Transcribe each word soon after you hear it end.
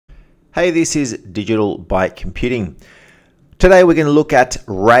Hey, this is Digital Byte Computing. Today we're going to look at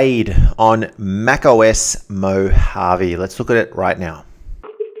RAID on macOS Mojave. Let's look at it right now.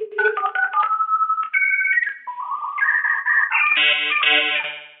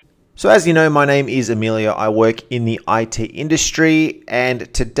 So as you know, my name is Emilio. I work in the IT industry,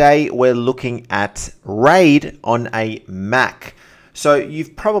 and today we're looking at RAID on a Mac. So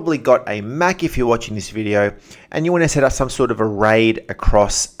you've probably got a Mac if you're watching this video, and you want to set up some sort of a RAID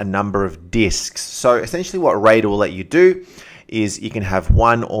across a number of disks. So essentially what RAID will let you do is you can have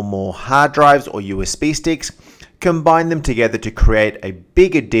one or more hard drives or USB sticks, combine them together to create a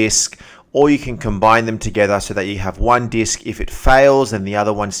bigger disk, or you can combine them together so that you have one disk. If it fails, then the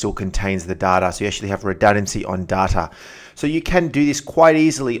other one still contains the data. So you actually have redundancy on data. So you can do this quite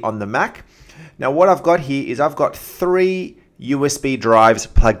easily on the Mac. Now what I've got here is I've got 3 USB drives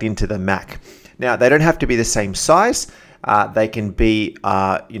plugged into the Mac. Now they don't have to be the same size. They can be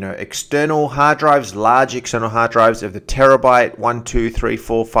external hard drives, large external hard drives of the terabyte, 1, 2, 3,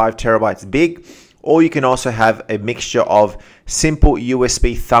 4, 5 terabytes big. Or you can also have a mixture of simple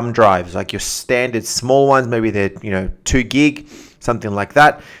USB thumb drives, like your standard small ones. Maybe they're 2 gig, something like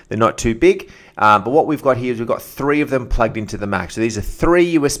that. They're not too big. But what we've got here is we've got 3 of them plugged into the Mac. So these are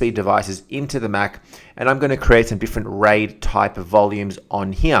 3 USB devices into the Mac, and I'm going to create some different RAID type of volumes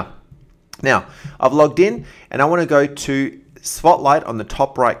on here. Now, I've logged in, and I want to go to Spotlight on the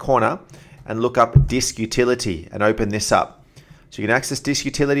top right corner and look up Disk Utility and open this up. So you can access Disk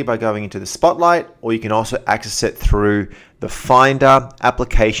Utility by going into the Spotlight, or you can also access it through the Finder,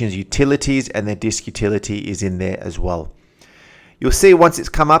 Applications, Utilities, and the Disk Utility is in there as well. You'll see once it's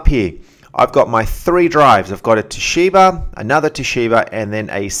come up here, I've got my 3 drives. I've got a Toshiba, another Toshiba, and then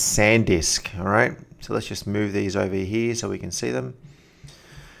a SanDisk. All right, so let's just move these over here so we can see them.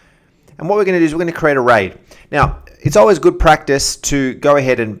 And what we're going to do is we're going to create a RAID. Now, it's always good practice to go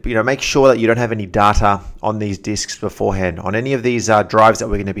ahead and make sure that you don't have any data on these disks beforehand. On any of these drives that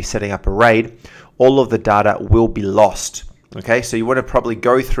we're going to be setting up a RAID, all of the data will be lost. Okay, so you want to probably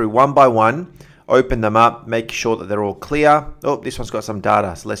go through one by one, open them up, make sure that they're all clear. Oh, this one's got some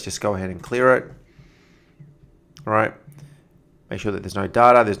data, so let's just go ahead and clear it. All right, make sure that there's no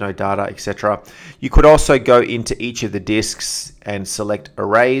data, etc. You could also go into each of the disks and select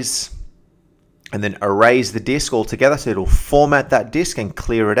erase, and then erase the disk altogether, so it'll format that disk and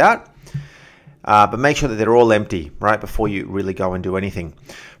clear it out. But make sure that they're all empty, right, before you really go and do anything.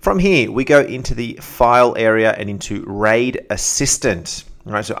 From here, we go into the File area and into RAID Assistant.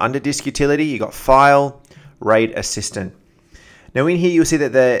 All right, so under Disk Utility, you got File, RAID Assistant. Now in here, you'll see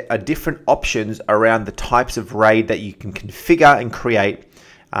that there are different options around the types of RAID that you can configure and create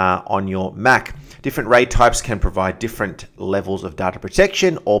on your Mac. Different RAID types can provide different levels of data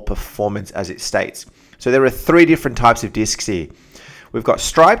protection or performance as it states. So there are 3 different types of disks here. We've got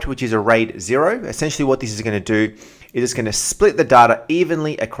striped, which is a RAID 0. Essentially what this is going to do is it's going to split the data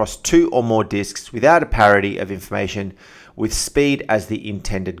evenly across 2 or more disks without a parity of information, with speed as the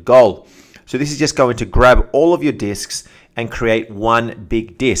intended goal. So this is just going to grab all of your disks and create one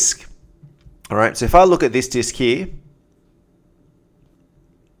big disk. All right, so if I look at this disk here,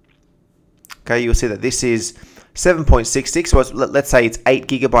 okay, you'll see that this is 7.66. So let's say it's 8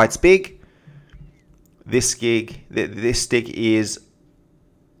 gigabytes big. This stick is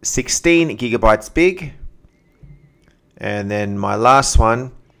 16 gigabytes big. And then my last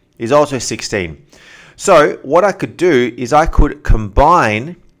one is also 16. So what I could do is I could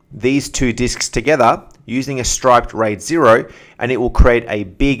combine these 2 disks together using a striped RAID 0, and it will create a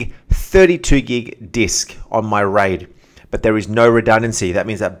big 32 gig disk on my RAID. But there is no redundancy. That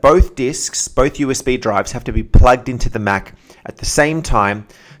means that both disks, both USB drives, have to be plugged into the Mac at the same time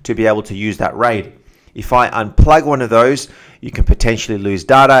to be able to use that RAID. If I unplug one of those, you can potentially lose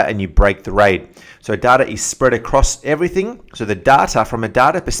data and you break the RAID. So data is spread across everything. So the data, from a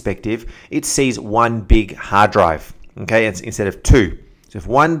data perspective, it sees one big hard drive, okay, instead of 2. So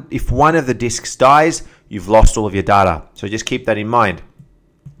if one of the disks dies, you've lost all of your data. So just keep that in mind.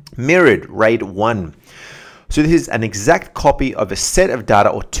 Mirrored RAID 1. So this is an exact copy of a set of data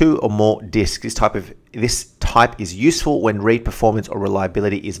or 2 or more disks. This type is useful when read performance or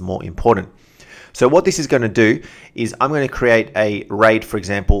reliability is more important. So what this is going to do is I'm going to create a RAID, for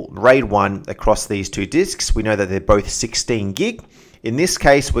example, RAID 1 across these 2 disks. We know that they're both 16 gig. In this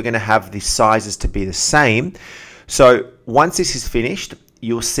case, we're going to have the sizes to be the same. So once this is finished,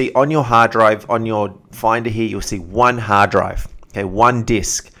 you'll see on your hard drive, on your Finder here, you'll see one hard drive, okay, one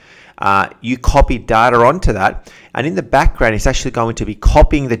disk. You copy data onto that, and in the background, it's actually going to be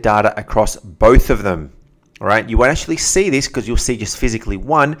copying the data across both of them. All right, you won't actually see this because you'll see just physically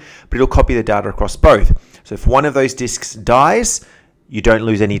one, but it'll copy the data across both. So if one of those disks dies, you don't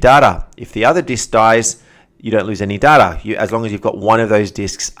lose any data. If the other disk dies, you don't lose any data, as long as you've got one of those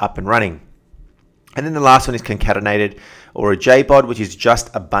disks up and running. And then the last one is concatenated, or a JBOD, which is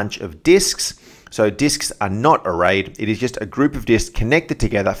just a bunch of disks. So disks are not a RAID. It is just a group of disks connected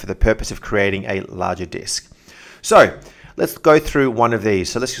together for the purpose of creating a larger disk. So let's go through one of these.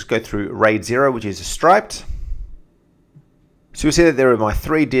 So let's just go through RAID 0, which is a striped. So you'll see that there are my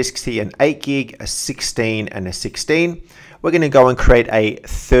 3 disks here, an 8 gig, a 16, and a 16. We're going to go and create a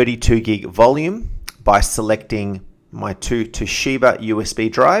 32 gig volume by selecting my 2 Toshiba USB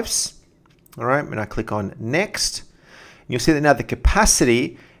drives. All right, and I click on next. You'll see that now the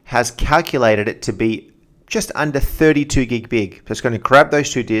capacity has calculated it to be just under 32 gig big. So it's going to grab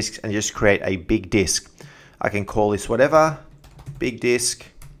those 2 disks and just create a big disk. I can call this whatever, big disk,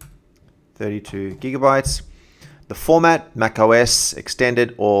 32 gigabytes. The format, macOS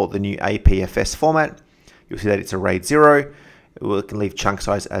extended, or the new APFS format. You'll see that it's a RAID 0. We can leave chunk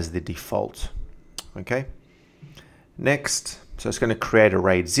size as the default. Okay. Next, so it's going to create a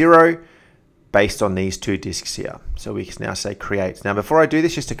RAID 0 based on these 2 disks here. So we can now say create. Now before I do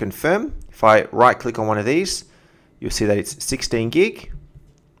this, just to confirm, if I right click on one of these, you'll see that it's 16 gig.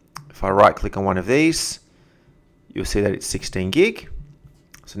 If I right click on one of these, you'll see that it's 16 gig.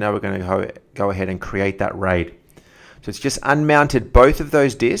 So now we're going to go ahead and create that RAID. So it's just unmounted both of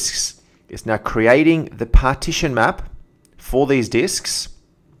those disks. It's now creating the partition map for these disks.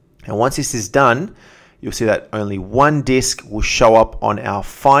 And once this is done, you'll see that only one disk will show up on our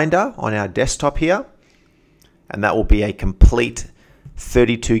Finder on our desktop here. And that will be a complete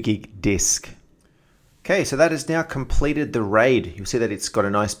 32 gig disk. Okay, so that has now completed the RAID. You'll see that it's got a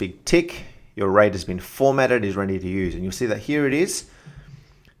nice big tick. Your RAID has been formatted, is ready to use. And you'll see that here it is,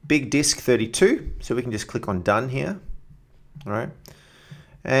 big disk 32. So we can just click on done here. All right.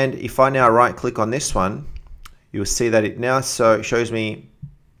 And if I now right click on this one, you'll see that it now shows me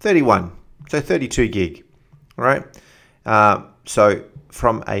 31. So 32 gig, all right? So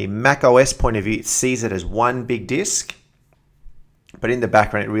from a macOS point of view, it sees it as one big disk, but in the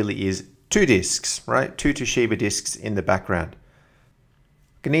background, it really is 2 disks, right? 2 Toshiba disks in the background.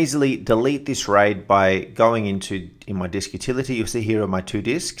 I can easily delete this RAID by going in my disk utility. You'll see here are my 2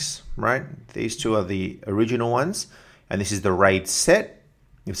 disks, right? These 2 are the original ones, and this is the RAID set.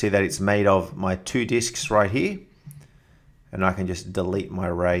 You'll see that it's made of my 2 disks right here, and I can just delete my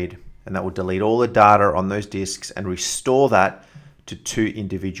RAID. And that will delete all the data on those disks and restore that to 2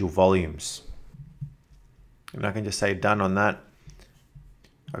 individual volumes. And I can just say done on that.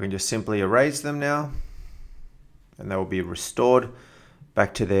 I can just simply erase them now, and they will be restored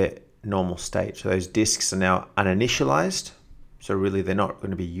back to their normal state. So those disks are now uninitialized, so really they're not going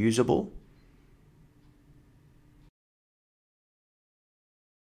to be usable.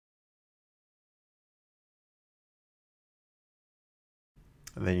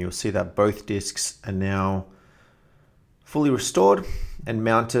 And then you'll see that both disks are now fully restored and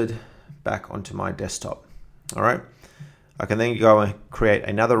mounted back onto my desktop. All right. I can then go and create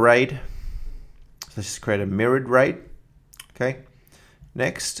another RAID. So let's just create a mirrored RAID. Okay.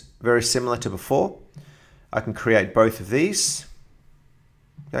 Next, very similar to before, I can create both of these.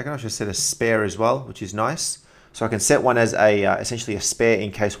 I can also set a spare as well, which is nice. So I can set one as essentially a spare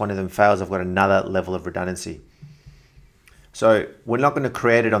in case one of them fails. I've got another level of redundancy. So we're not going to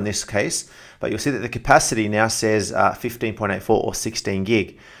create it on this case, but you'll see that the capacity now says 15.84 or 16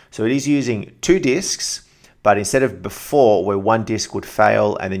 gig. So it is using 2 disks, but instead of before where one disk would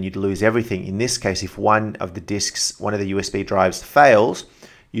fail and then you'd lose everything, in this case, if one of the disks, one of the USB drives fails,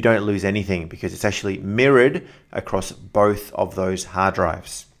 you don't lose anything because it's actually mirrored across both of those hard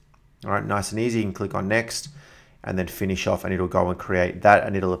drives. All right, nice and easy. You can click on next and then finish off, and it'll go and create that,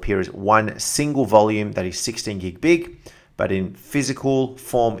 and it'll appear as one single volume that is 16 gig big. But in physical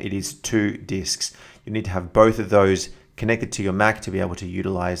form, it is 2 disks. You need to have both of those connected to your Mac to be able to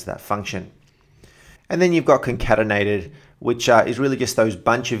utilize that function. And then you've got concatenated, which is really just those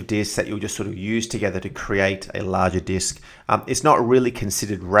bunch of disks that you'll just sort of use together to create a larger disk. It's not really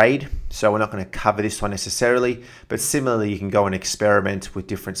considered RAID, so we're not going to cover this one necessarily, but similarly, you can go and experiment with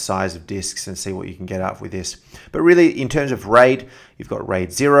different size of disks and see what you can get out with this. But really, in terms of RAID, you've got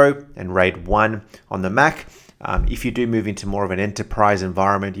RAID 0 and RAID 1 on the Mac. If you do move into more of an enterprise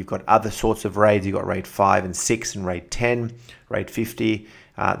environment, you've got other sorts of RAIDs. You've got RAID 5 and 6 and RAID 10, RAID 50.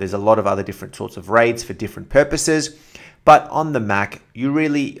 There's a lot of other different sorts of RAIDs for different purposes. But on the Mac, you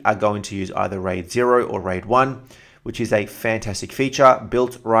really are going to use either RAID 0 or RAID 1, which is a fantastic feature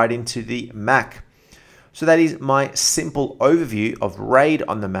built right into the Mac. So that is my simple overview of RAID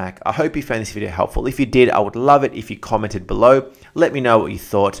on the Mac. I hope you found this video helpful. If you did, I would love it if you commented below. Let me know what you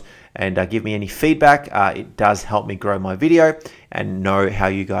thought and give me any feedback. It does help me grow my video and know how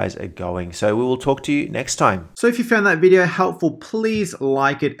you guys are going. So we will talk to you next time. So if you found that video helpful, please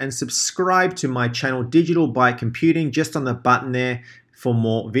like it and subscribe to my channel, Digital by Computing, just on the button there for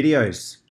more videos.